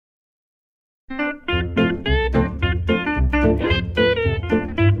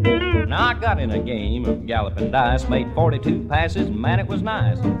got in a game of galloping dice, made 42 passes, and man, it was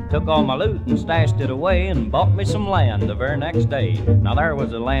nice. Took all my loot and stashed it away and bought me some land the very next day. Now there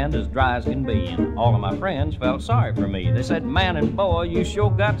was the land as dry as can be, and all of my friends felt sorry for me. They said, man and boy, you sure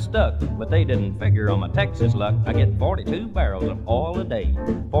got stuck, but they didn't figure on my Texas luck. I get 42 barrels of oil a day.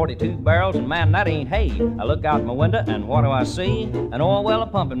 42 barrels, and man, that ain't hay. I look out my window, and what do I see? An oil well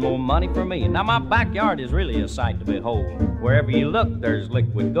a-pumping more money for me. Now my backyard is really a sight to behold. Wherever you look, there's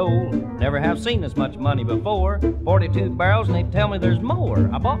liquid gold. Never have seen as much money before. 42 barrels, and they tell me there's more.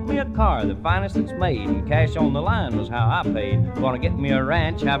 I bought me a car, the finest that's made, and cash on the line was how I paid. Gonna get me a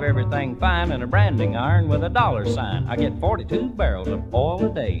ranch, have everything fine, and a branding iron with a dollar sign. I get 42 barrels of oil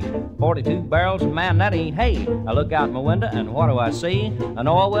a day. 42 barrels, and man, that ain't hay. I look out my window, and what do I see? An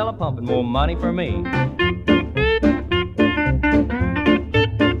oil well a-pumping more money for me.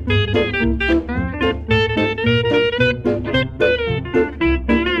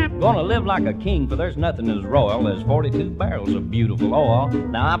 Gonna live like a king, for there's nothing as royal as 42 barrels of beautiful oil.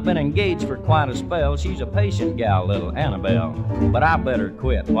 Now I've been engaged for quite a spell. She's a patient gal, little Annabelle, but I better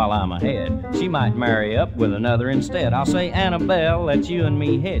quit while I'm ahead. She might marry up with another instead. I'll say, Annabelle, let you and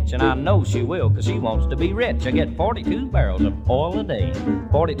me hitch, and I know she will, 'cause she wants to be rich. I get 42 barrels of oil a day.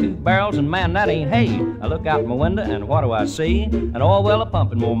 42 barrels, and man, that ain't hay. I look out my window, and what do I see? An oil well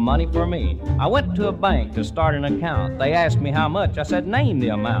a-pumping more money for me. I went to a bank to start an account. They asked me how much. I said, name the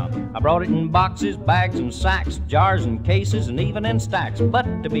amount. I brought it in boxes, bags, and sacks, jars and cases, and even in stacks. But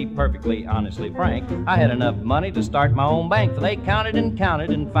to be perfectly honestly frank, I had enough money to start my own bank. For they counted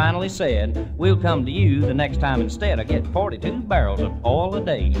and finally said, we'll come to you the next time instead. I get 42 barrels of oil a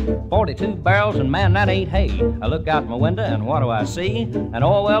day. 42 barrels, and man, that ain't hay. I look out my window, and what do I see? An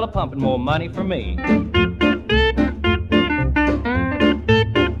oil well a-pumping more money for me.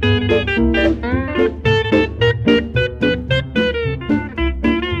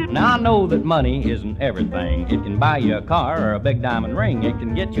 Now I know that money isn't everything. It can buy you a car or a big diamond ring. It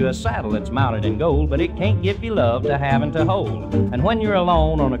can get you a saddle that's mounted in gold, but it can't give you love to have and to hold. And when you're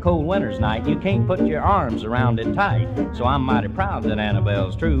alone on a cold winter's night, you can't put your arms around it tight. So I'm mighty proud that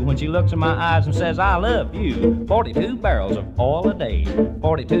Annabelle's true when she looks in my eyes and says, I love you. 42 barrels of oil a day.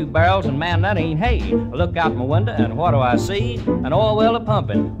 42 barrels, and man, that ain't hay. I look out my window, and what do I see? An oil well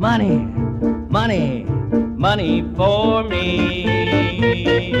a-pumping. Money, money, money for me.